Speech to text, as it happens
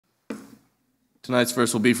Tonight's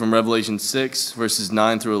verse will be from Revelation 6, verses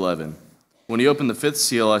 9 through 11. When he opened the fifth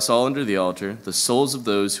seal, I saw under the altar the souls of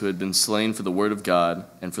those who had been slain for the word of God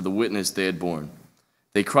and for the witness they had borne.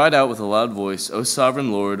 They cried out with a loud voice, O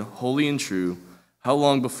sovereign Lord, holy and true, how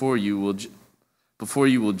long before you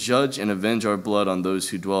will judge and avenge our blood on those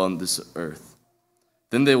who dwell on this earth?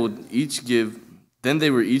 Then they were each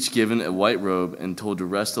given a white robe and told to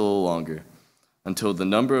rest a little longer, until the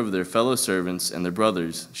number of their fellow servants and their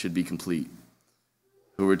brothers should be complete,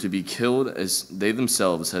 who were to be killed as they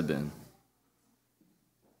themselves had been.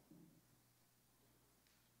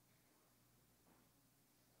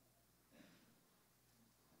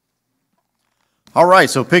 All right,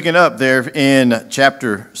 so picking up there in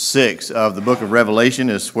chapter 6 of the book of Revelation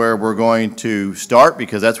is where we're going to start,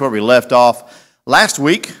 because that's where we left off last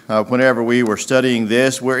week whenever we were studying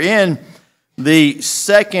this. We're in the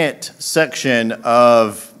second section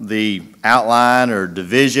of the outline or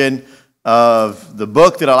division of the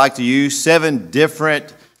book that I like to use, 7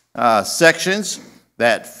 different sections.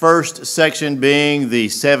 That first section being the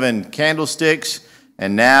 7 candlesticks,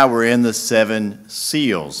 and now we're in the 7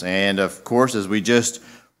 seals. And of course, as we just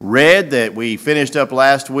read that we finished up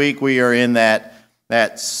last week, we are in that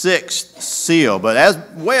 6th seal. But as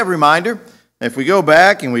way of reminder, if we go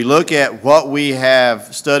back and we look at what we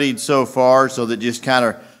have studied so far, so that just kind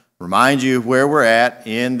of reminds you of where we're at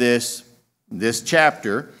in this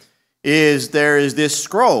chapter, there is this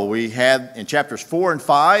scroll. We had in chapters 4 and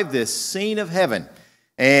 5 this scene of heaven.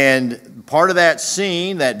 And part of that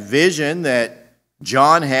scene, that vision that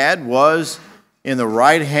John had, was in the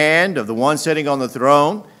right hand of the one sitting on the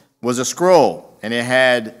throne was a scroll, and it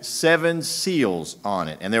had 7 seals on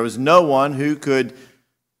it. And there was no one who could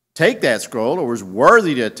take that scroll or was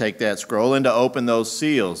worthy to take that scroll and to open those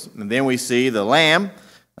seals. And then we see the Lamb,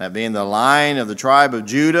 that being the Lion of the tribe of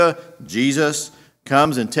Judah, Jesus,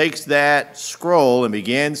 comes and takes that scroll and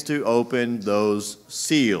begins to open those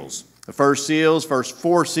seals. The first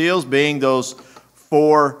 4 seals being those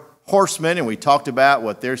 4 horsemen, and we talked about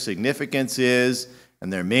what their significance is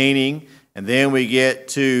and their meaning. And then we get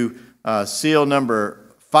to seal number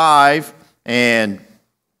 5, and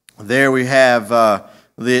there we have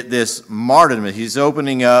this martyrdom. He's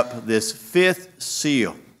opening up this 5th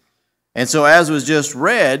seal. And so as was just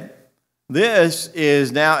read, this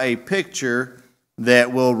is now a picture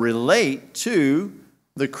that will relate to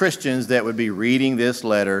the Christians that would be reading this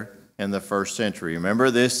letter in the first century. Remember,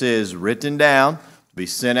 this is written down to be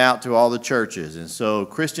sent out to all the churches. And so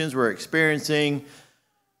Christians were experiencing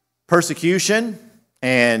persecution,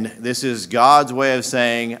 and this is God's way of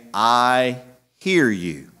saying, I hear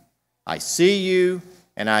you. I see you,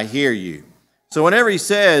 and I hear you. So whenever he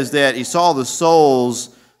says that he saw the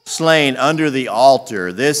souls slain under the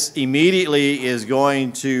altar, this immediately is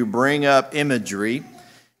going to bring up imagery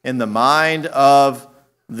in the mind of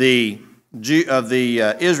the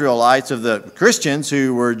Israelites, of the Christians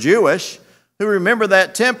who were Jewish, who remember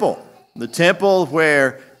that temple. The temple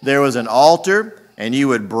where there was an altar, and you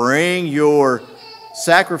would bring your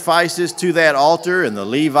sacrifices to that altar, and the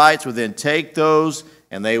Levites would then take those,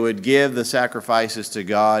 and they would give the sacrifices to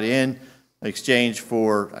God in exchange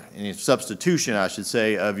for, in substitution, I should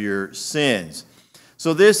say, of your sins.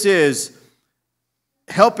 So this is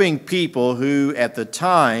helping people who at the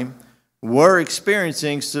time were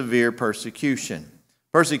experiencing severe persecution.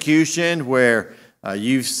 Persecution where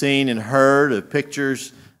you've seen and heard of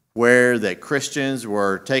pictures where that Christians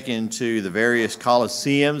were taken to the various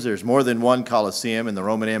Colosseums. There's more than one Colosseum in the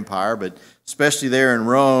Roman Empire, but especially there in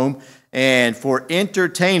Rome. And for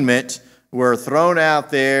entertainment, were thrown out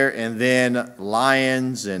there, and then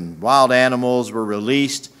lions and wild animals were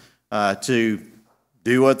released to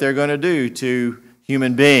do what they're going to do to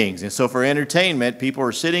human beings. And so for entertainment, people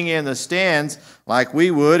are sitting in the stands like we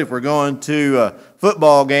would if we're going to a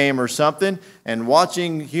football game or something and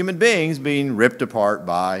watching human beings being ripped apart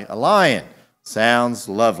by a lion. Sounds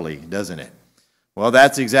lovely, doesn't it? Well,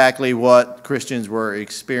 that's exactly what Christians were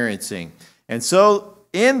experiencing. And so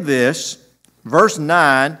in this, verse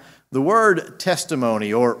 9, the word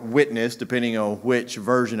testimony or witness, depending on which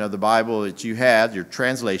version of the Bible that you have, your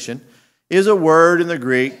translation, is a word in the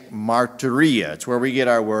Greek, martyria. It's where we get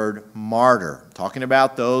our word martyr, talking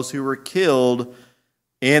about those who were killed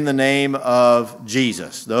in the name of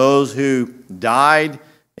Jesus, those who died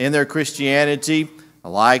in their Christianity,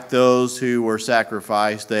 like those who were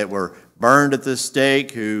sacrificed, that were burned at the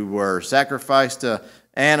stake, who were sacrificed to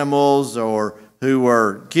animals, or who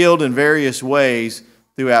were killed in various ways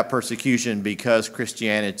throughout persecution because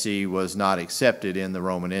Christianity was not accepted in the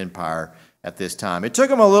Roman Empire at this time. It took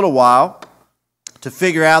them a little while to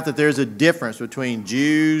figure out that there's a difference between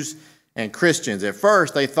Jews and Christians. At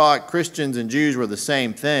first, they thought Christians and Jews were the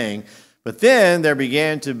same thing, but then there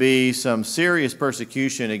began to be some serious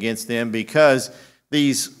persecution against them because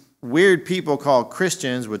these weird people called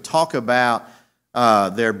Christians would talk about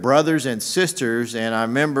their brothers and sisters, and I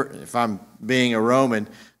remember, if I'm being a Roman,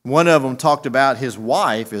 one of them talked about his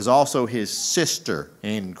wife is also his sister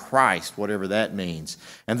in Christ, whatever that means.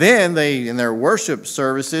 And then they, in their worship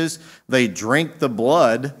services, they drink the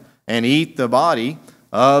blood and eat the body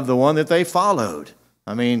of the one that they followed.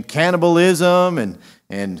 I mean, cannibalism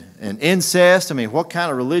and incest. I mean, what kind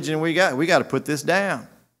of religion we got? We got to put this down.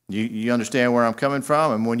 You understand where I'm coming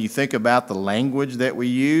from? And when you think about the language that we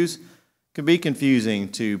use, it can be confusing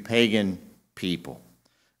to pagan people.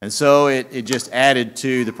 And so it just added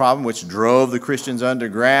to the problem, which drove the Christians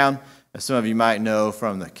underground, as some of you might know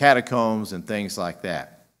from the catacombs and things like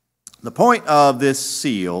that. The point of this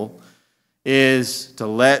seal is to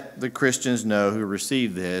let the Christians know who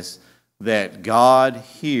receive this that God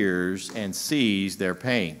hears and sees their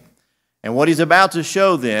pain. And what he's about to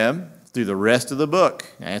show them through the rest of the book,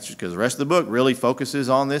 because the rest of the book really focuses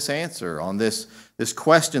on this answer, on this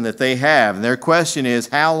question that they have. And their question is,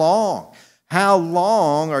 how long? How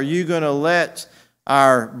long are you going to let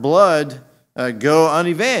our blood go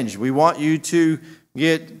unavenged? We want you to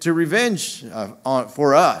get to revenge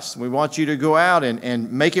for us. We want you to go out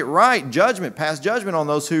and make it right, pass judgment on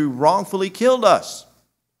those who wrongfully killed us.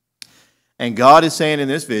 And God is saying in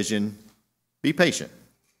this vision, be patient.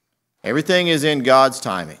 Everything is in God's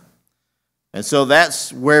timing. And so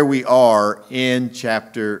that's where we are in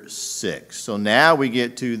chapter 6. So now we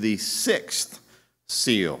get to the 6th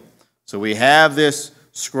seal. So we have this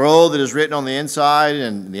scroll that is written on the inside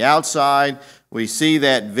and the outside. We see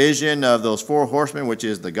that vision of those 4 horsemen, which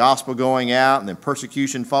is the gospel going out, and then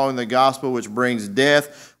persecution following the gospel, which brings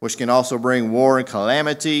death, which can also bring war and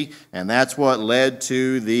calamity. And that's what led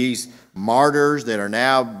to these martyrs that are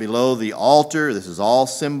now below the altar. This is all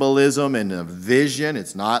symbolism and a vision.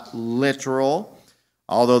 It's not literal,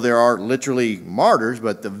 although there are literally martyrs,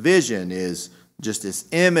 but the vision is just this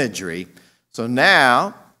imagery. So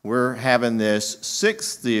now we're having this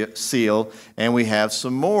 6th seal, and we have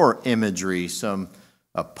some more imagery,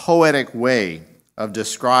 a poetic way of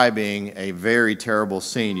describing a very terrible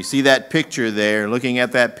scene. You see that picture there. Looking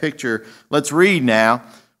at that picture, let's read now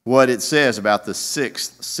what it says about the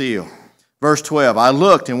 6th seal. Verse 12, I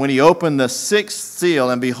looked, and when he opened the 6th seal,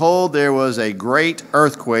 and behold, there was a great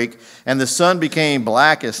earthquake, and the sun became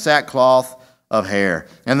black as sackcloth of hair,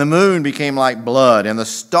 and the moon became like blood, and the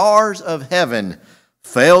stars of heaven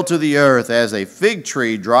fell to the earth as a fig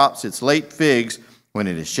tree drops its late figs when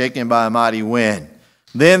it is shaken by a mighty wind.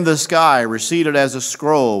 Then the sky receded as a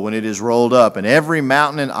scroll when it is rolled up, and every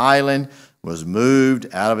mountain and island was moved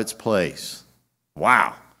out of its place.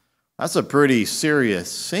 Wow, that's a pretty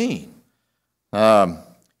serious scene.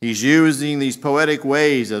 He's using these poetic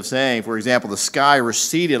ways of saying, for example, the sky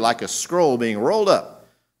receded like a scroll being rolled up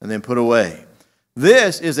and then put away.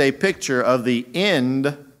 This is a picture of the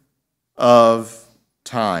end of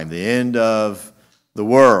time, the end of the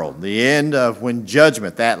world, the end of when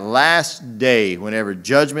judgment, that last day, whenever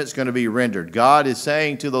judgment's going to be rendered. God is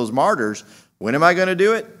saying to those martyrs, when am I going to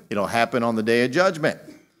do it? It'll happen on the day of judgment.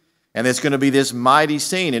 And it's going to be this mighty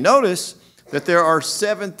scene. And notice that there are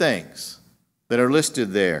 7 things that are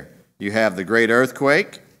listed there. You have the great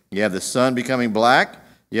earthquake, you have the sun becoming black,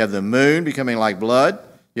 you have the moon becoming like blood,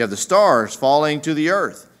 you have the stars falling to the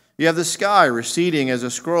earth, you have the sky receding as a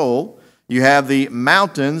scroll, you have the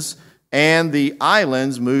mountains and the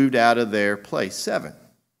islands moved out of their place. 7.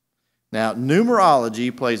 Now,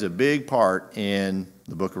 numerology plays a big part in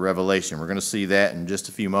the book of Revelation. We're going to see that in just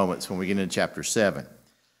a few moments when we get into chapter 7.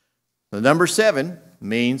 The number 7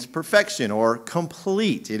 means perfection or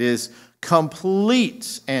complete. It is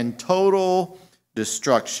complete and total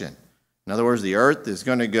destruction. In other words, the earth is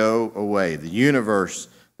going to go away. The universe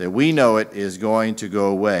that we know it is going to go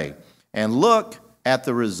away. And look at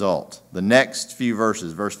the result. The next few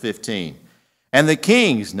verses, verse 15. And the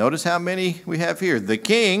kings, notice how many we have here. The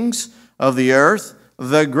kings of the earth,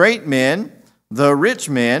 the great men, the rich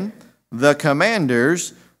men, the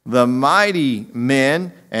commanders, the mighty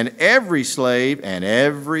men, and every slave and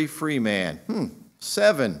every free man.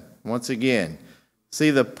 7. Once again,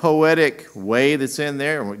 see the poetic way that's in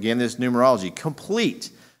there? Again, this numerology,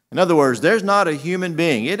 complete. In other words, there's not a human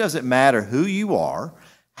being. It doesn't matter who you are,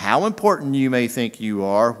 how important you may think you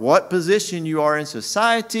are, what position you are in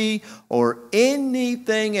society, or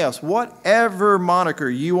anything else, whatever moniker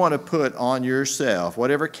you want to put on yourself,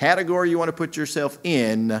 whatever category you want to put yourself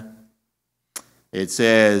in, it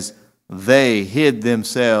says they hid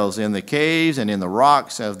themselves in the caves and in the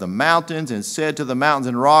rocks of the mountains, and said to the mountains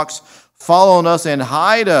and rocks, fall on us and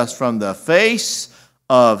hide us from the face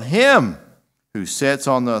of him who sits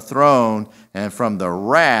on the throne and from the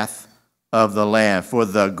wrath of the Lamb. For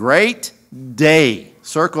the great day,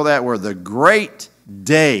 circle that word, the great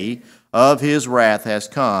day of his wrath has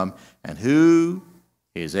come, and who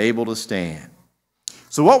is able to stand?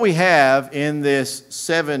 So what we have in this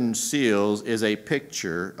 7 seals is a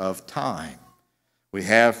picture of time. We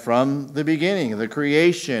have from the beginning, the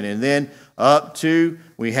creation, and then up to,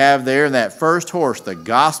 we have there in that first horse, the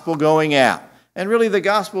gospel going out. And really the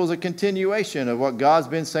gospel is a continuation of what God's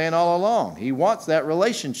been saying all along. He wants that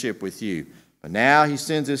relationship with you. But now he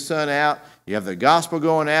sends his son out. You have the gospel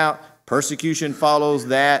going out. Persecution follows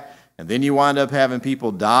that. And then you wind up having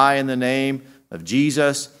people die in the name of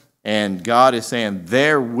Jesus. And God is saying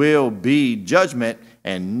there will be judgment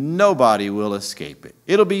and nobody will escape it.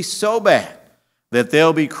 It'll be so bad that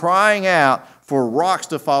they'll be crying out for rocks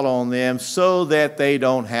to fall on them so that they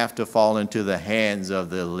don't have to fall into the hands of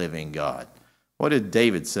the living God. What did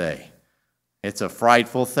David say? It's a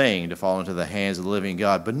frightful thing to fall into the hands of the living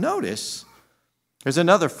God. But notice, there's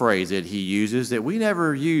another phrase that he uses that we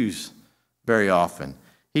never use very often.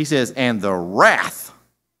 He says, and the wrath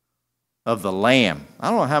of the Lamb. I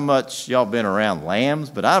don't know how much y'all been around lambs,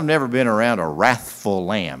 but I've never been around a wrathful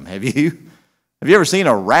lamb. Have you? Have you ever seen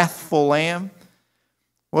a wrathful lamb?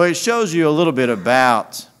 Well, it shows you a little bit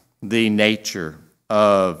about the nature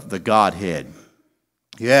of the Godhead.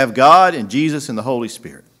 You have God and Jesus and the Holy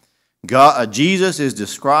Spirit. Jesus is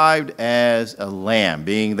described as a lamb,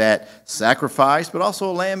 being that sacrifice, but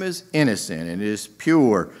also a lamb is innocent and is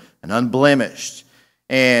pure and unblemished.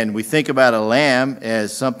 And we think about a lamb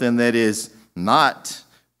as something that is not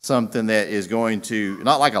something that is going to,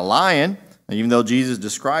 not like a lion, even though Jesus is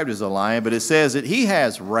described as a lion, but it says that he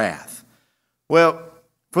has wrath. Well,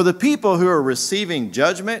 for the people who are receiving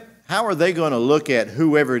judgment, how are they going to look at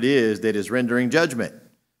whoever it is that is rendering judgment?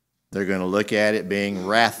 They're going to look at it being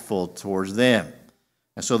wrathful towards them.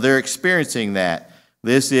 And so they're experiencing that.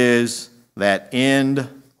 This is that end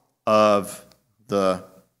of the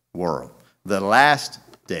world, the last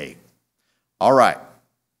day. All right.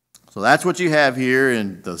 So that's what you have here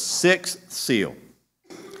in the 6th seal.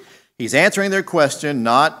 He's answering their question,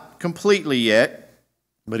 not completely yet,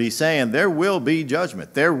 but he's saying there will be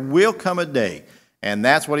judgment. There will come a day. And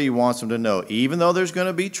that's what he wants them to know. Even though there's going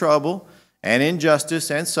to be trouble and injustice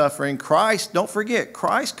and suffering, Christ, don't forget,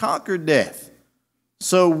 Christ conquered death.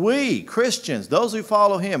 So we, Christians, those who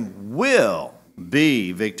follow him, will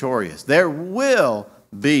be victorious. There will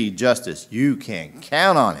be justice. You can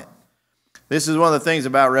count on it. This is one of the things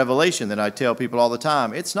about Revelation that I tell people all the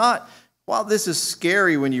time. It's not, while this is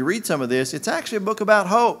scary when you read some of this, it's actually a book about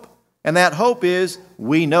hope. And that hope is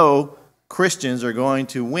we know Christians are going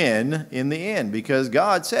to win in the end because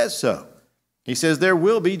God says so. He says there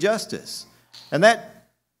will be justice. And that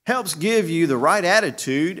helps give you the right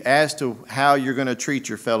attitude as to how you're going to treat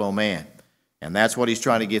your fellow man. And that's what he's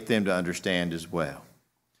trying to get them to understand as well.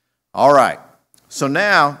 All right. So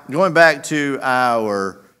now, going back to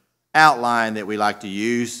our outline that we like to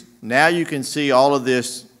use, now you can see all of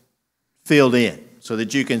this filled in so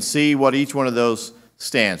that you can see what each one of those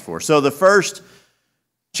stands for. So the first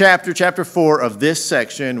chapter 4 of this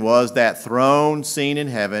section was that throne seen in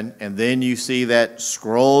heaven, and then you see that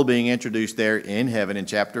scroll being introduced there in heaven in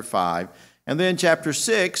chapter 5. And then chapter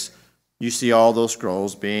 6, you see all those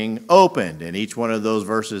scrolls being opened, and each one of those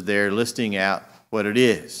verses there listing out what it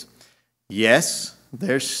is. Yes,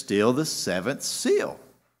 there's still the 7th seal.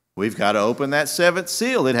 We've got to open that 7th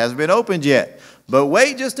seal. It hasn't been opened yet. But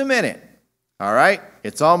wait just a minute. All right?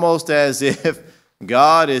 It's almost as if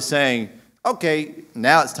God is saying, okay,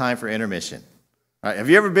 now it's time for intermission. All right, have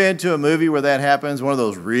you ever been to a movie where that happens? One of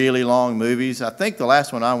those really long movies? I think the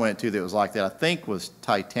last one I went to that was like that, I think was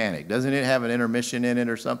Titanic. Doesn't it have an intermission in it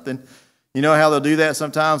or something? You know how they'll do that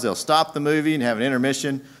sometimes? They'll stop the movie and have an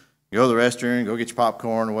intermission, go to the restroom, go get your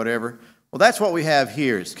popcorn or whatever. Well, that's what we have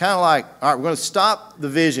here. It's kind of like, all right, we're going to stop the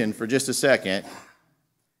vision for just a second,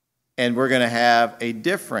 and we're going to have a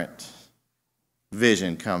different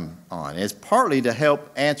vision come on. It's partly to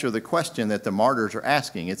help answer the question that the martyrs are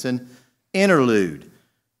asking. It's an interlude.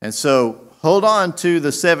 And so hold on to the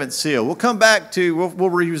 7th seal. We'll come back to, we'll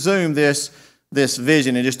resume this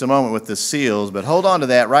vision in just a moment with the seals, but hold on to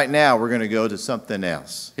that. Right now we're going to go to something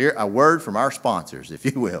else. Here, a word from our sponsors, if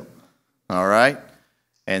you will. All right?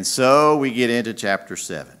 And so we get into chapter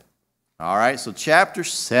 7. All right, so chapter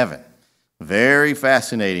 7. Very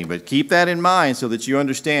fascinating, but keep that in mind so that you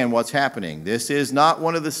understand what's happening. This is not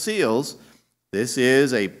one of the seals. This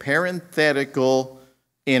is a parenthetical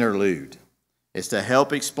interlude. It's to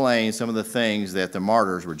help explain some of the things that the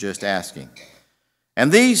martyrs were just asking.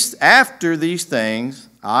 And after these things,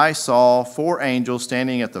 I saw 4 angels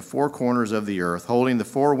standing at the 4 corners of the earth, holding the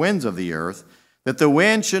 4 winds of the earth, that the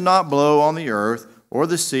wind should not blow on the earth or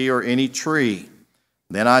the sea or any tree.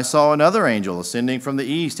 Then I saw another angel ascending from the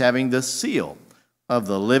east, having the seal of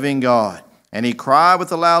the living God. And he cried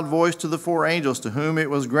with a loud voice to the 4 angels to whom it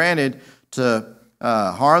was granted to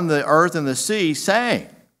harm the earth and the sea, saying,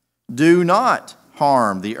 do not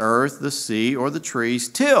harm the earth, the sea, or the trees,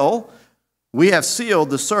 till we have sealed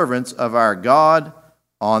the servants of our God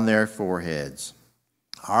on their foreheads.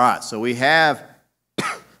 All right, so we have,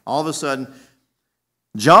 all of a sudden,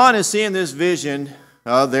 John is seeing this vision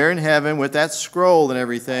there in heaven with that scroll and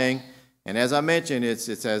everything. And as I mentioned, it's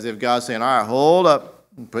as if God's saying, all right, hold up,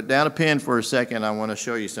 put down a pen for a second. I want to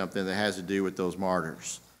show you something that has to do with those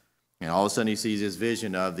martyrs. And all of a sudden he sees this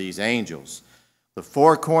vision of these angels. The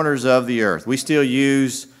 4 corners of the earth. We still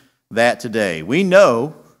use that today. We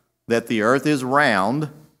know that the earth is round,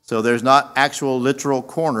 so there's not actual literal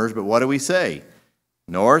corners, but what do we say?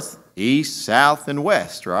 North, east, south, and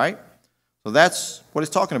west, right? So that's what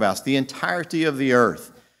it's talking about. It's the entirety of the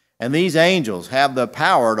earth. And these angels have the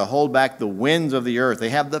power to hold back the winds of the earth. They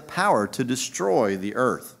have the power to destroy the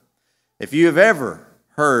earth. If you have ever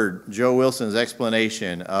heard Joe Wilson's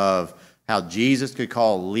explanation of how Jesus could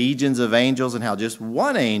call legions of angels and how just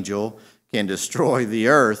one angel can destroy the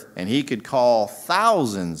earth, and he could call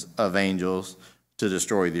thousands of angels to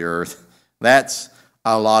destroy the earth, that's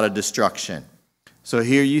a lot of destruction. So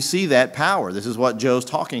here you see that power. This is what Joe's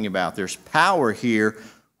talking about. There's power here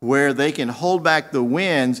where they can hold back the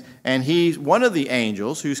winds, and one of the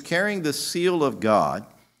angels who's carrying the seal of God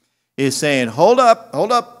is saying, hold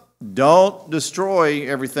up, don't destroy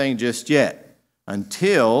everything just yet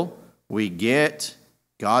until we get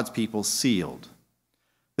God's people sealed.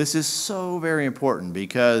 This is so very important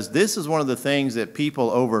because this is one of the things that people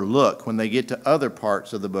overlook when they get to other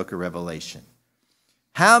parts of the book of Revelation.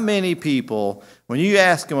 How many people, when you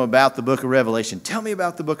ask them about the book of Revelation, tell me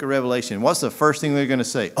about the book of Revelation, what's the first thing they're going to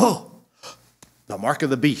say? Oh, the mark of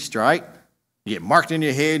the beast, right? You get marked in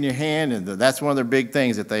your head and your hand, and that's one of their big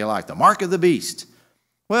things that they like, the mark of the beast.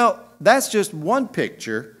 Well, that's just one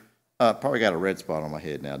picture. Probably got a red spot on my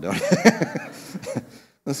head now, don't I?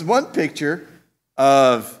 This is one picture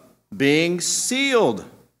of being sealed.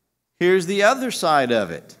 Here's the other side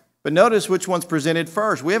of it. But notice which one's presented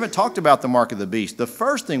first. We haven't talked about the mark of the beast. The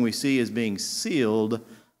first thing we see is being sealed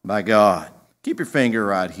by God. Keep your finger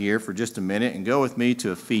right here for just a minute and go with me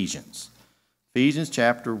to Ephesians. Ephesians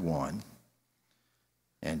chapter 1.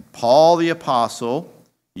 And Paul the apostle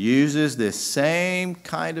uses this same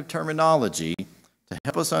kind of terminology to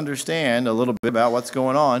help us understand a little bit about what's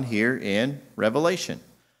going on here in Revelation.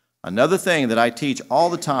 Another thing that I teach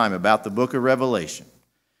all the time about the book of Revelation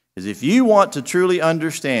is if you want to truly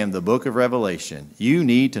understand the book of Revelation, you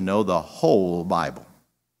need to know the whole Bible.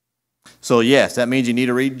 So yes, that means you need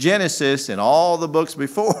to read Genesis and all the books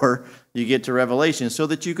before you get to Revelation so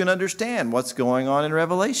that you can understand what's going on in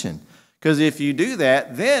Revelation. Because if you do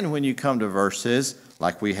that, then when you come to verses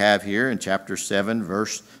like we have here in chapter 7,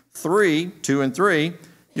 verse 2 and 3,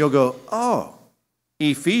 you'll go, oh,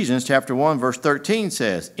 Ephesians chapter 1, verse 13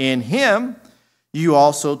 says, in him you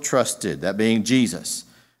also trusted, that being Jesus,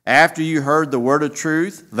 after you heard the word of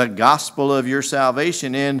truth, the gospel of your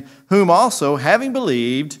salvation, in whom also, having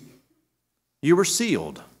believed, you were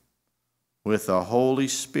sealed with the Holy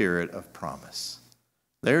Spirit of promise.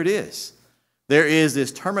 There it is. There is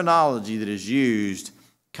this terminology that is used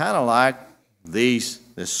kind of like this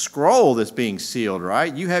scroll that's being sealed,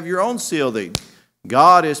 right? You have your own seal that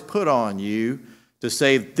God has put on you to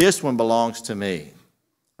say, this one belongs to me,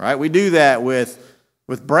 right? We do that with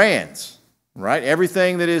brands, right?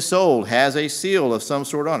 Everything that is sold has a seal of some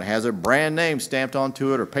sort on it, has a brand name stamped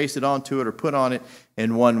onto it or pasted onto it or put on it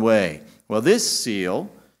in one way. Well, this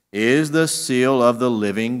seal is the seal of the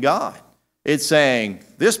living God. It's saying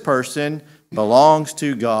this person belongs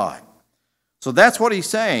to God. So that's what he's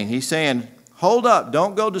saying. He's saying, hold up,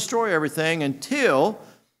 don't go destroy everything until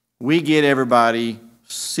we get everybody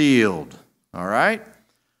sealed. All right?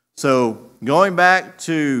 So going back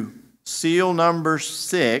to seal number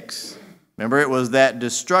 6, remember it was that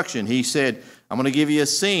destruction. He said, I'm going to give you a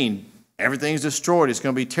scene. Everything's destroyed. It's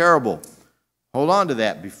going to be terrible. Hold on to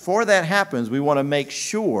that. Before that happens, we want to make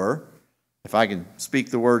sure, if I can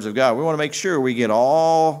speak the words of God, we want to make sure we get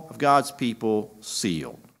all of God's people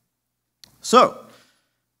sealed. So,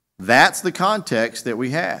 that's the context that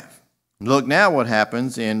we have. Look now what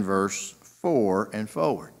happens in verse 4 and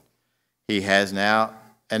forward. He has now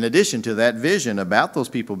in addition to that vision about those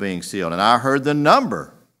people being sealed. And I heard the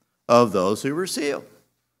number of those who were sealed.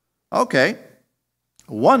 Okay,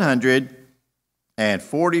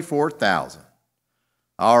 144,000.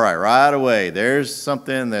 All right away, there's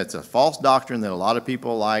something that's a false doctrine that a lot of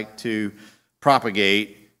people like to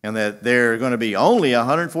propagate, and that there are going to be only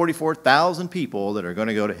 144,000 people that are going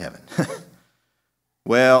to go to heaven.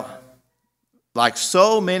 Well, like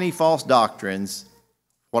so many false doctrines,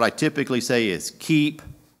 what I typically say is keep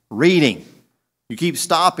reading. You keep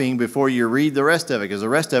stopping before you read the rest of it, because the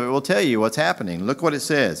rest of it will tell you what's happening. Look what it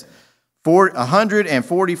says.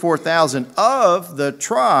 144,000 of the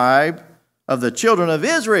tribe of the children of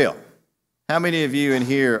Israel. How many of you in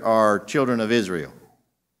here are children of Israel?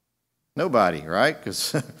 Nobody, right?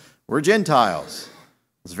 Because we're Gentiles.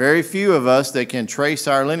 There's very few of us that can trace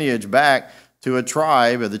our lineage back to a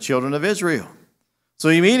tribe of the children of Israel. So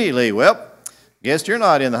immediately, well, guess you're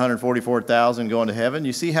not in the 144,000 going to heaven.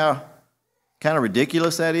 You see how kind of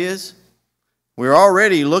ridiculous that is? We're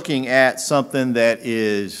already looking at something that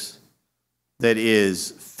is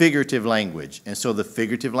figurative language. And so the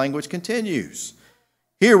figurative language continues.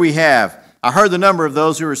 Here we have, I heard the number of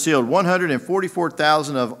those who were sealed.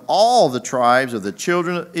 144,000 of all the tribes of the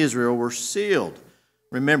children of Israel were sealed.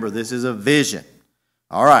 Remember, this is a vision.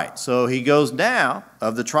 All right, so he goes down.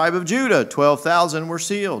 Of the tribe of Judah, 12,000 were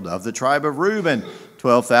sealed. Of the tribe of Reuben,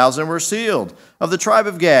 12,000 were sealed. Of the tribe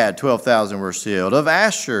of Gad, 12,000 were sealed. Of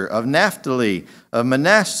Asher, of Naphtali, of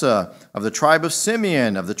Manasseh, of the tribe of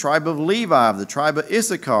Simeon, of the tribe of Levi, of the tribe of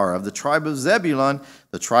Issachar, of the tribe of Zebulun,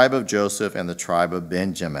 the tribe of Joseph, and the tribe of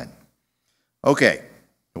Benjamin. Okay,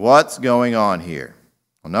 what's going on here?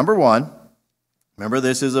 Well, number one, remember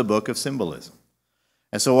this is a book of symbolism.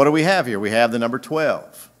 And so what do we have here? We have the number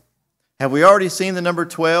 12. Have we already seen the number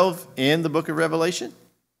 12 in the book of Revelation?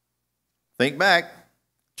 Think back.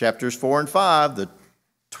 Chapters 4 and 5, the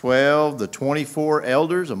 12, the 24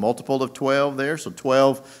 elders, a multiple of 12 there. So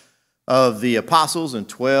 12 of the apostles and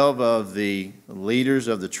 12 of the leaders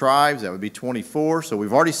of the tribes. That would be 24. So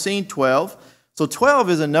we've already seen 12. So 12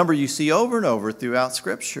 is a number you see over and over throughout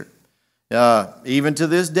Scripture. Even to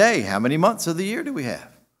this day, how many months of the year do we have?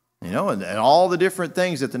 You know, and all the different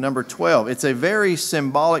things at the number 12. It's a very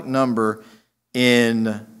symbolic number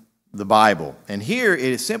in the Bible. And here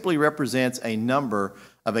it simply represents a number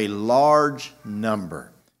of a large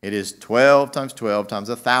number. It is 12 times 12 times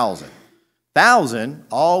 1,000. 1,000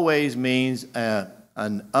 always means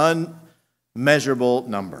an unmeasurable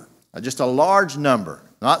number. Just a large number.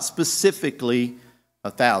 Not specifically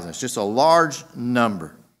 1,000. It's just a large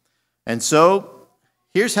number. And so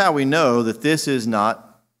here's how we know that this is not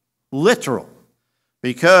literal.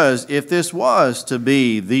 Because if this was to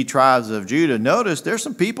be the tribes of Judah, notice there's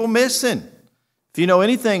some people missing. If you know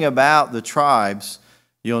anything about the tribes,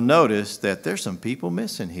 you'll notice that there's some people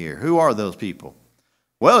missing here. Who are those people?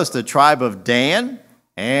 Well, it's the tribe of Dan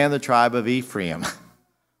and the tribe of Ephraim.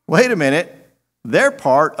 Wait a minute. They're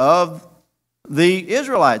part of the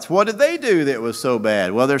Israelites. What did they do that was so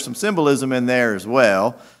bad? Well, there's some symbolism in there as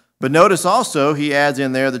well. But notice also he adds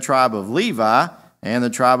in there the tribe of Levi and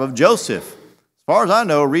the tribe of Joseph. As far as I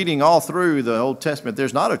know, reading all through the Old Testament,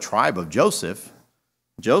 there's not a tribe of Joseph.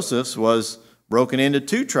 Joseph's was broken into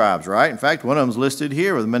two tribes, right? In fact, one of them's listed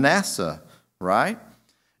here with Manasseh, right?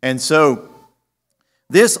 And so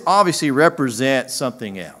this obviously represents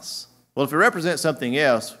something else. Well, if it represents something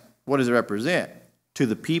else, what does it represent? To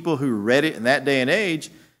the people who read it in that day and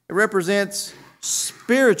age, it represents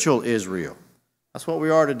spiritual Israel. That's what we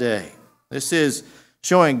are today. This is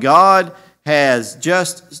showing God has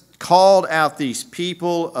just called out these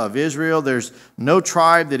people of Israel. There's no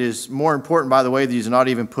tribe that is more important, by the way, these are not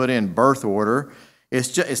even put in birth order.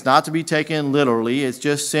 It's not to be taken literally. It's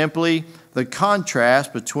just simply the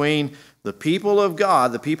contrast between the people of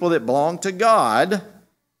God, the people that belong to God,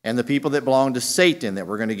 and the people that belong to Satan that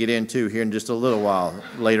we're going to get into here in just a little while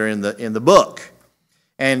later in the book.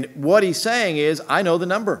 And what he's saying is, I know the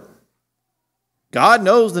number. God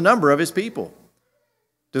knows the number of his people.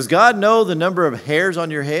 Does God know the number of hairs on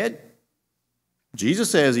your head? Jesus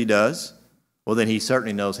says he does. Well, then he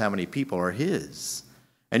certainly knows how many people are his.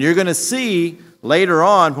 And you're going to see later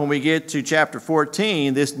on when we get to chapter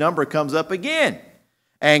 14, this number comes up again.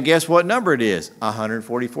 And guess what number it is?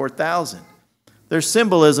 144,000. There's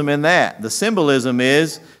symbolism in that. The symbolism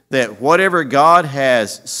is that whatever God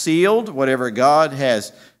has sealed, whatever God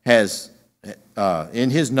has in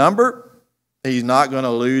his number, he's not going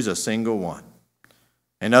to lose a single one.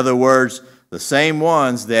 In other words, the same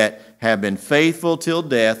ones that have been faithful till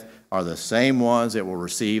death are the same ones that will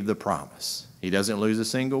receive the promise. He doesn't lose a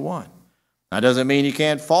single one. That doesn't mean you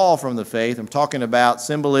can't fall from the faith. I'm talking about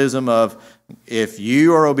symbolism of if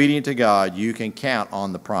you are obedient to God, you can count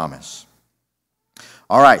on the promise.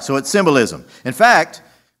 All right, so it's symbolism. In fact,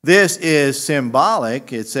 this is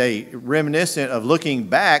symbolic. It's a reminiscent of looking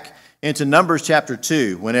back into Numbers chapter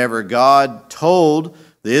 2, whenever God told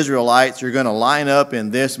the Israelites, you're going to line up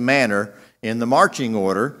in this manner in the marching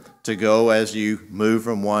order to go as you move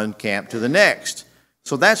from one camp to the next.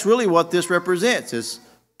 So that's really what this represents, is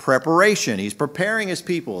preparation. He's preparing his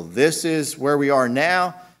people. This is where we are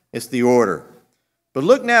now. It's the order. But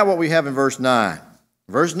look now what we have in verse 9.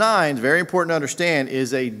 Verse 9, very important to understand,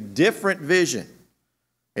 is a different vision.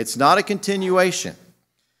 It's not a continuation.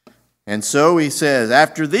 And so he says,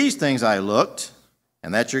 after these things I looked,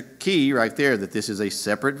 and that's your key right there, that this is a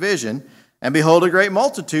separate vision, and behold a great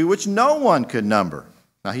multitude which no one could number.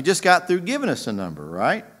 Now he just got through giving us a number,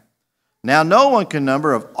 right? Now no one can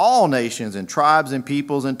number, of all nations and tribes and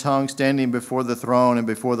peoples and tongues, standing before the throne and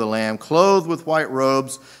before the Lamb, clothed with white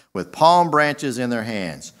robes, with palm branches in their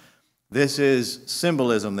hands. This is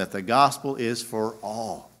symbolism that the gospel is for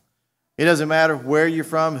all. It doesn't matter where you're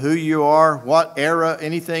from, who you are, what era,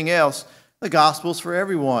 anything else. The gospel's for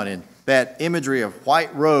everyone. And that imagery of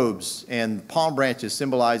white robes and palm branches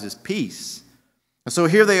symbolizes peace. And so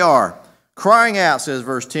here they are, crying out, says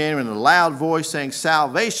verse 10, in a loud voice, saying,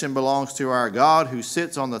 salvation belongs to our God who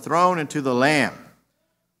sits on the throne and to the Lamb.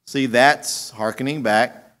 See, that's hearkening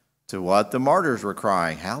back to what the martyrs were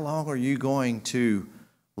crying. How long are you going to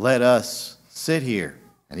let us sit here?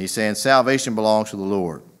 And he's saying salvation belongs to the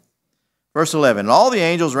Lord. Verse 11, and all the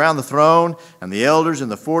angels around the throne and the elders and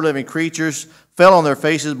the four living creatures fell on their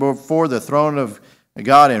faces before the throne of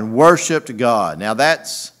God and worshiped God. Now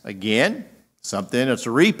that's, again, something that's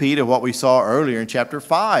a repeat of what we saw earlier in chapter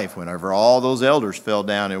 5, whenever all those elders fell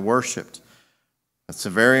down and worshiped. That's a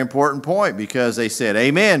very important point, because they said,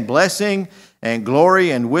 amen, blessing and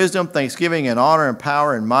glory and wisdom, thanksgiving and honor and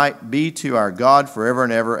power and might be to our God forever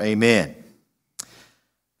and ever. Amen.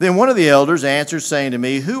 Then one of the elders answered, saying to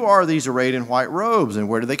me, who are these arrayed in white robes, and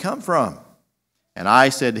where do they come from? And I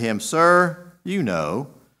said to him, sir, you know.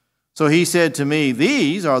 So he said to me,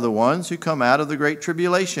 these are the ones who come out of the great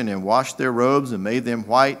tribulation and washed their robes and made them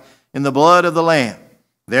white in the blood of the Lamb.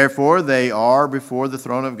 Therefore they are before the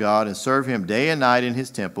throne of God and serve him day and night in his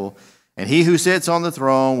temple, and he who sits on the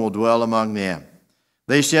throne will dwell among them.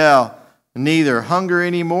 They shall neither hunger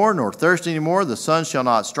any more nor thirst any more. The sun shall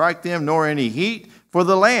not strike them, nor any heat. For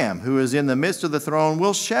the Lamb who is in the midst of the throne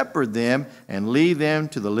will shepherd them and lead them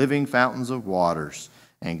to the living fountains of waters.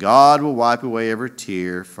 And God will wipe away every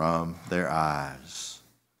tear from their eyes.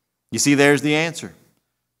 You see, there's the answer.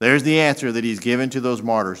 There's the answer that he's given to those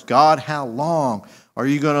martyrs. God, how long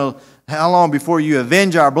before you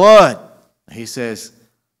avenge our blood? He says,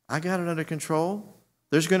 I got it under control.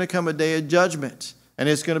 There's going to come a day of judgment, and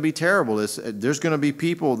it's going to be terrible. There's going to be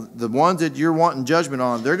people, the ones that you're wanting judgment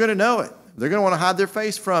on, they're going to know it. They're going to want to hide their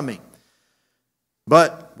face from me.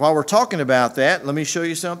 But while we're talking about that, let me show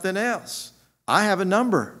you something else. I have a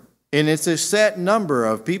number, and it's a set number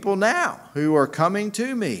of people now who are coming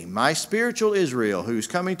to me, my spiritual Israel, who's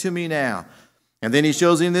coming to me now. And then he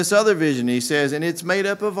shows him this other vision. He says, and it's made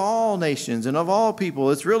up of all nations and of all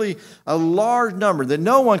people. It's really a large number that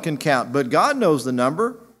no one can count, but God knows the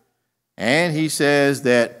number. And he says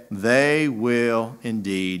that they will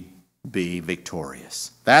indeed be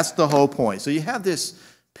victorious. That's the whole point. So you have this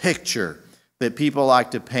picture that people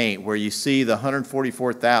like to paint where you see the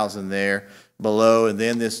 144,000 there below and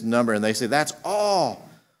then this number, and they say that's all.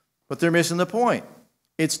 But they're missing the point.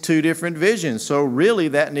 It's two different visions. So really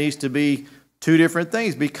that needs to be two different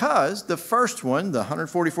things, because the first one, the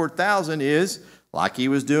 144,000, is like he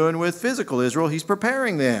was doing with physical Israel. He's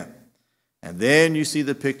preparing them. And then you see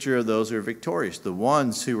the picture of those who are victorious, the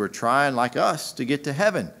ones who are trying, like us, to get to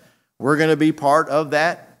heaven. We're going to be part of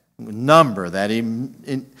that number,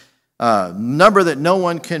 number that no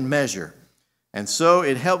one can measure. And so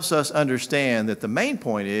it helps us understand that the main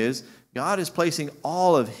point is God is placing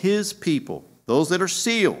all of his people, those that are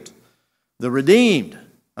sealed, the redeemed,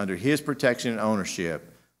 under his protection and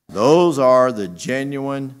ownership. Those are the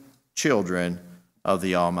genuine children of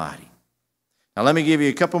the Almighty. Now let me give you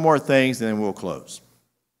a couple more things and then we'll close.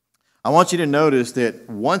 I want you to notice that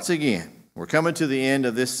once again, we're coming to the end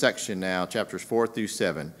of this section now, chapters 4 through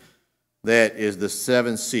 7, that is the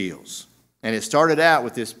 7 seals. And it started out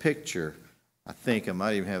with this picture. I think I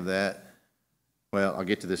might even have that. Well, I'll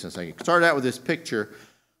get to this in a second. It started out with this picture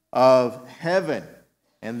of heaven.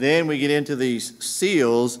 And then we get into these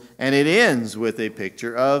seals, and it ends with a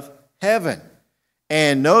picture of heaven.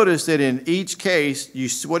 And notice that in each case,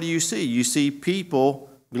 what do you see? You see people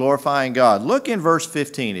glorifying God. Look in verse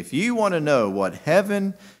 15. If you want to know what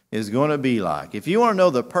heaven is going to be like, if you want to know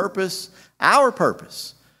the purpose, our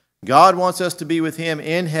purpose, God wants us to be with Him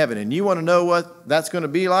in heaven, and you want to know what that's going to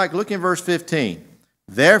be like, look in verse 15.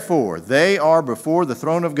 Therefore, they are before the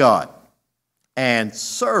throne of God and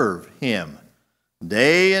serve Him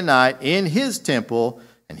day and night in His temple,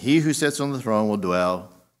 and He who sits on the throne will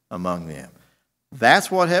dwell among them.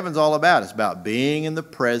 That's what heaven's all about. It's about being in the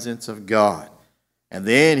presence of God. And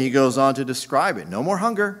then he goes on to describe it. No more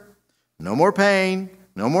hunger, no more pain,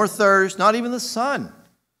 no more thirst, not even the sun.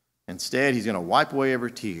 Instead, he's going to wipe away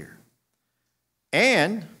every tear.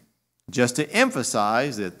 And just to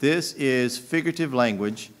emphasize that this is figurative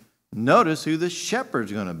language, notice who the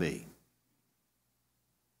shepherd's going to be.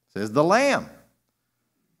 It says the lamb.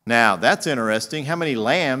 Now, that's interesting. How many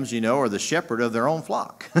lambs, are the shepherd of their own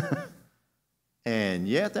flock? And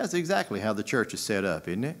yet, that's exactly how the church is set up,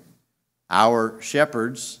 isn't it? Our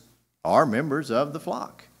shepherds are members of the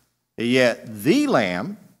flock. Yet, the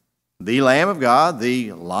Lamb of God,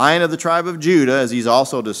 the Lion of the tribe of Judah, as he's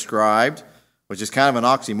also described, which is kind of an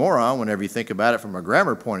oxymoron whenever you think about it from a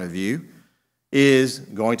grammar point of view, is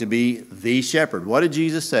going to be the shepherd. What did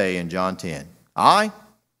Jesus say in John 10? I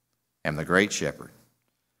am the great shepherd.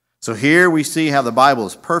 So here we see how the Bible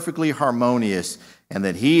is perfectly harmonious and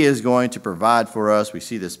that He is going to provide for us. We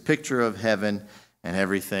see this picture of heaven and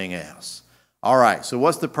everything else. All right, so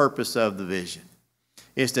what's the purpose of the vision?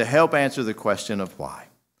 It's to help answer the question of why.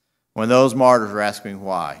 When those martyrs are asking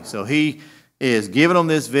why. So he is giving them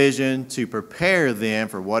this vision to prepare them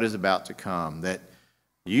for what is about to come. That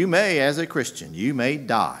you may, as a Christian, you may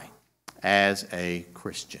die as a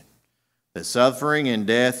Christian. That suffering and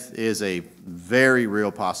death is a very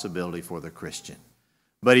real possibility for the Christian.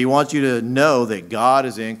 But he wants you to know that God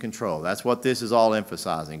is in control. That's what this is all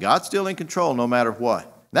emphasizing. God's still in control no matter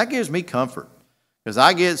what. That gives me comfort. Because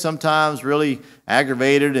I get sometimes really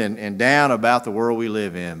aggravated and down about the world we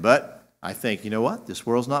live in. But I think, you know what? This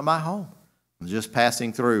world's not my home. I'm just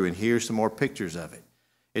passing through, and here's some more pictures of it.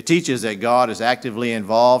 It teaches that God is actively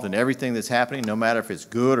involved in everything that's happening, no matter if it's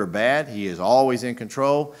good or bad. He is always in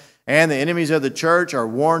control. And the enemies of the church are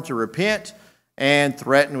warned to repent and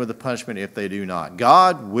threatened with the punishment if they do not.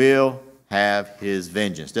 God will have His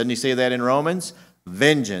vengeance. Doesn't He say that in Romans?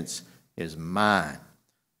 Vengeance is mine.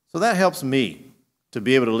 So that helps me to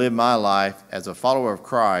be able to live my life as a follower of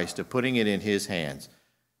Christ, to putting it in His hands.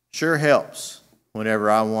 Sure helps whenever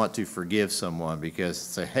I want to forgive someone, because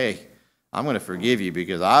say, hey, I'm going to forgive you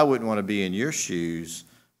because I wouldn't want to be in your shoes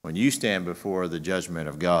when you stand before the judgment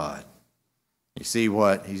of God. You see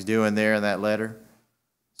what he's doing there in that letter?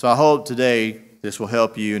 So I hope today this will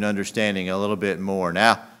help you in understanding a little bit more.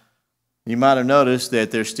 Now, you might have noticed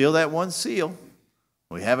that there's still that one seal.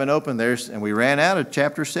 We haven't opened theirs, and we ran out of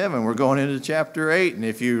chapter 7. We're going into chapter 8, and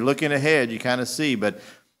if you're looking ahead, you kind of see. But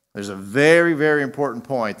there's a very, very important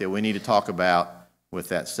point that we need to talk about with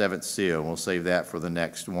that 7th seal. We'll save that for the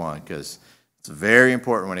next one because it's very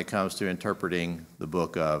important when it comes to interpreting the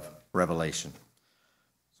book of Revelation.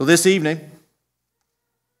 So this evening,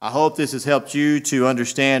 I hope this has helped you to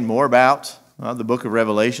understand more about the book of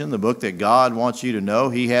Revelation, the book that God wants you to know.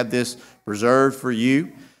 He had this preserved for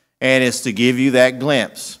you, and it's to give you that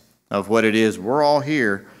glimpse of what it is we're all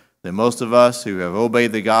here, that most of us who have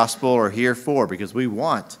obeyed the gospel are here for, because we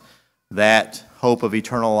want that hope of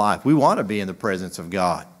eternal life. We want to be in the presence of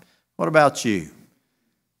God. What about you?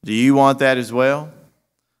 Do you want that as well?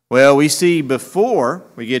 Well, we see before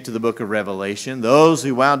we get to the book of Revelation, those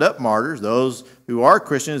who wound up martyrs, those who are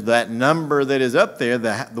Christians, that number that is up there,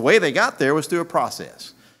 the way they got there was through a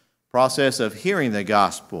process of hearing the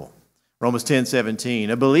gospel. Romans 10:17,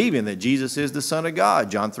 of believing that Jesus is the Son of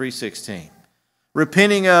God, John 3:16.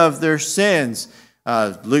 Repenting of their sins,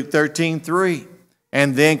 Luke 13:3.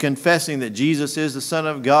 And then confessing that Jesus is the Son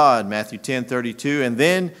of God, Matthew 10:32. And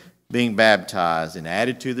then being baptized and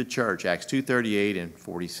added to the church, Acts 2:38 and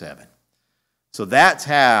 47. So that's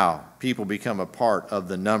how people become a part of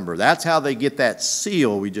the number. That's how they get that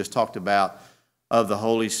seal we just talked about of the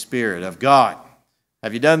Holy Spirit, of God.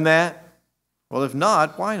 Have you done that? Well, if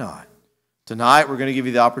not, why not? Tonight we're going to give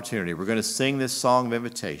you the opportunity. We're going to sing this song of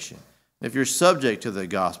invitation. If you're subject to the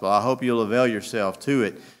gospel, I hope you'll avail yourself to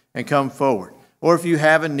it and come forward. Or if you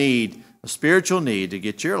have a need, a spiritual need to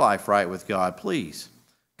get your life right with God, please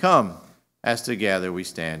come as together we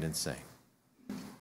stand and sing.